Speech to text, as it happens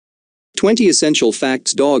20 essential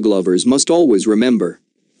facts dog lovers must always remember.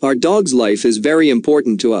 Our dog's life is very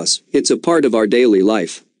important to us, it's a part of our daily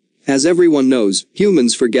life. As everyone knows,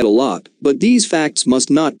 humans forget a lot, but these facts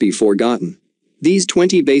must not be forgotten. These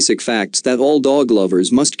 20 basic facts that all dog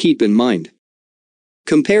lovers must keep in mind.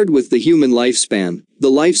 Compared with the human lifespan,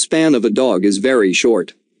 the lifespan of a dog is very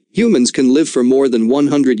short. Humans can live for more than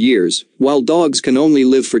 100 years, while dogs can only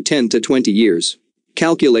live for 10 to 20 years.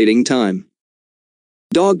 Calculating time.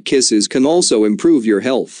 Dog kisses can also improve your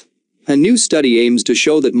health. A new study aims to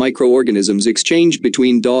show that microorganisms exchanged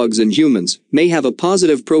between dogs and humans may have a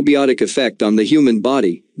positive probiotic effect on the human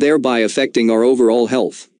body, thereby affecting our overall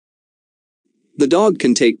health. The dog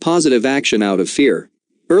can take positive action out of fear.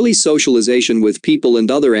 Early socialization with people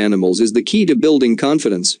and other animals is the key to building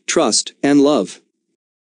confidence, trust, and love.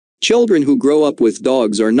 Children who grow up with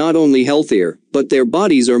dogs are not only healthier, but their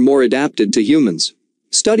bodies are more adapted to humans.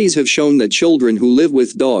 Studies have shown that children who live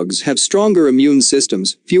with dogs have stronger immune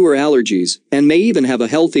systems, fewer allergies, and may even have a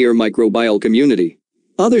healthier microbial community.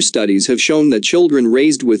 Other studies have shown that children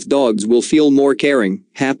raised with dogs will feel more caring,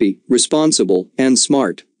 happy, responsible, and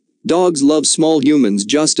smart. Dogs love small humans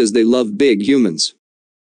just as they love big humans.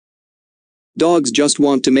 Dogs just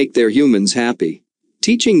want to make their humans happy.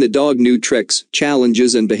 Teaching the dog new tricks,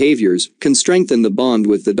 challenges, and behaviors can strengthen the bond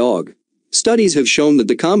with the dog. Studies have shown that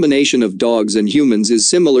the combination of dogs and humans is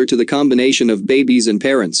similar to the combination of babies and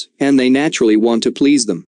parents, and they naturally want to please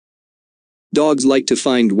them. Dogs like to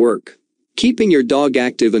find work. Keeping your dog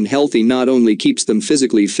active and healthy not only keeps them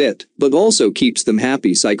physically fit, but also keeps them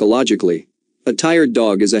happy psychologically. A tired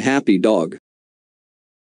dog is a happy dog.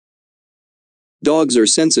 Dogs are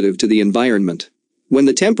sensitive to the environment. When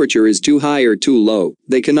the temperature is too high or too low,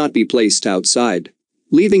 they cannot be placed outside.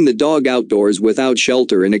 Leaving the dog outdoors without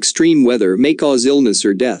shelter in extreme weather may cause illness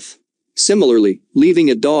or death. Similarly, leaving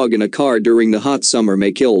a dog in a car during the hot summer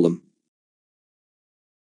may kill them.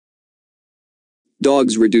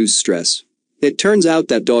 Dogs reduce stress. It turns out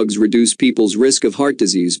that dogs reduce people's risk of heart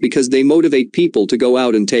disease because they motivate people to go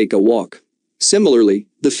out and take a walk. Similarly,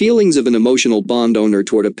 the feelings of an emotional bond owner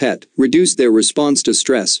toward a pet reduce their response to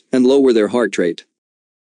stress and lower their heart rate.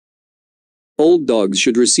 Old dogs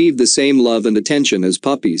should receive the same love and attention as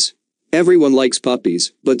puppies. Everyone likes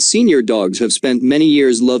puppies, but senior dogs have spent many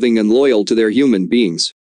years loving and loyal to their human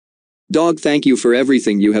beings. Dog, thank you for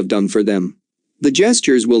everything you have done for them. The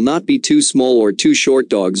gestures will not be too small or too short.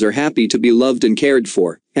 Dogs are happy to be loved and cared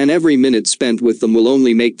for, and every minute spent with them will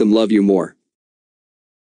only make them love you more.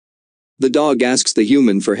 The dog asks the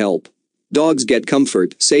human for help. Dogs get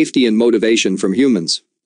comfort, safety, and motivation from humans.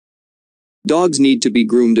 Dogs need to be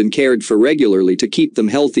groomed and cared for regularly to keep them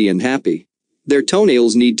healthy and happy. Their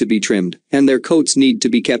toenails need to be trimmed, and their coats need to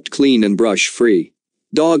be kept clean and brush-free.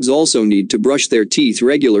 Dogs also need to brush their teeth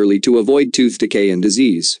regularly to avoid tooth decay and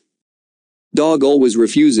disease. Dog always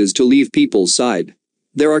refuses to leave people's side.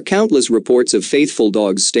 There are countless reports of faithful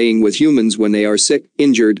dogs staying with humans when they are sick,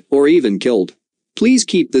 injured, or even killed. Please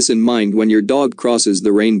keep this in mind when your dog crosses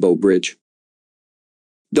the rainbow bridge.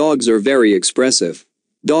 Dogs are very expressive.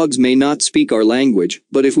 Dogs may not speak our language,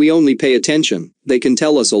 but if we only pay attention, they can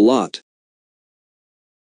tell us a lot.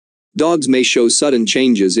 Dogs may show sudden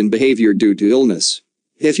changes in behavior due to illness.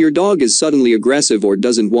 If your dog is suddenly aggressive or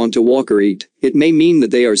doesn't want to walk or eat, it may mean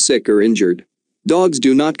that they are sick or injured. Dogs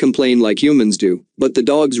do not complain like humans do, but the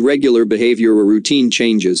dog's regular behavior or routine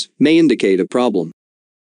changes may indicate a problem.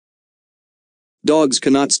 Dogs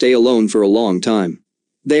cannot stay alone for a long time.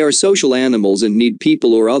 They are social animals and need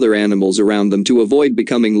people or other animals around them to avoid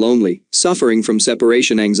becoming lonely, suffering from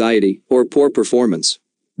separation anxiety, or poor performance.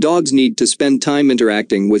 Dogs need to spend time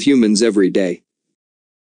interacting with humans every day.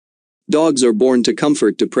 Dogs are born to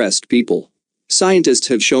comfort depressed people. Scientists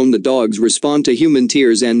have shown that dogs respond to human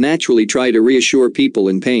tears and naturally try to reassure people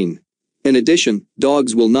in pain. In addition,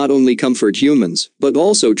 dogs will not only comfort humans, but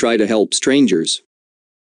also try to help strangers.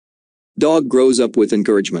 Dog grows up with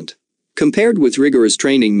encouragement. Compared with rigorous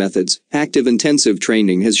training methods, active intensive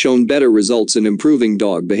training has shown better results in improving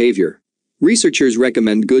dog behavior. Researchers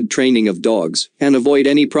recommend good training of dogs and avoid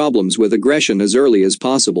any problems with aggression as early as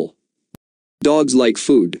possible. Dogs like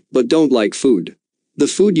food, but don't like food. The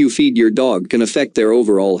food you feed your dog can affect their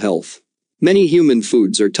overall health. Many human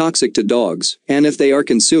foods are toxic to dogs, and if they are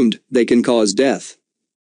consumed, they can cause death.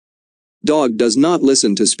 Dog does not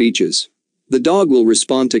listen to speeches. The dog will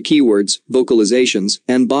respond to keywords, vocalizations,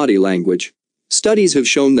 and body language. Studies have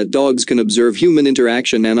shown that dogs can observe human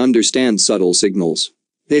interaction and understand subtle signals.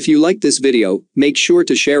 If you like this video, make sure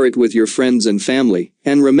to share it with your friends and family,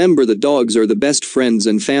 and remember that dogs are the best friends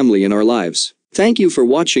and family in our lives. Thank you for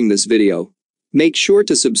watching this video. Make sure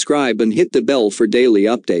to subscribe and hit the bell for daily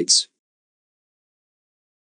updates.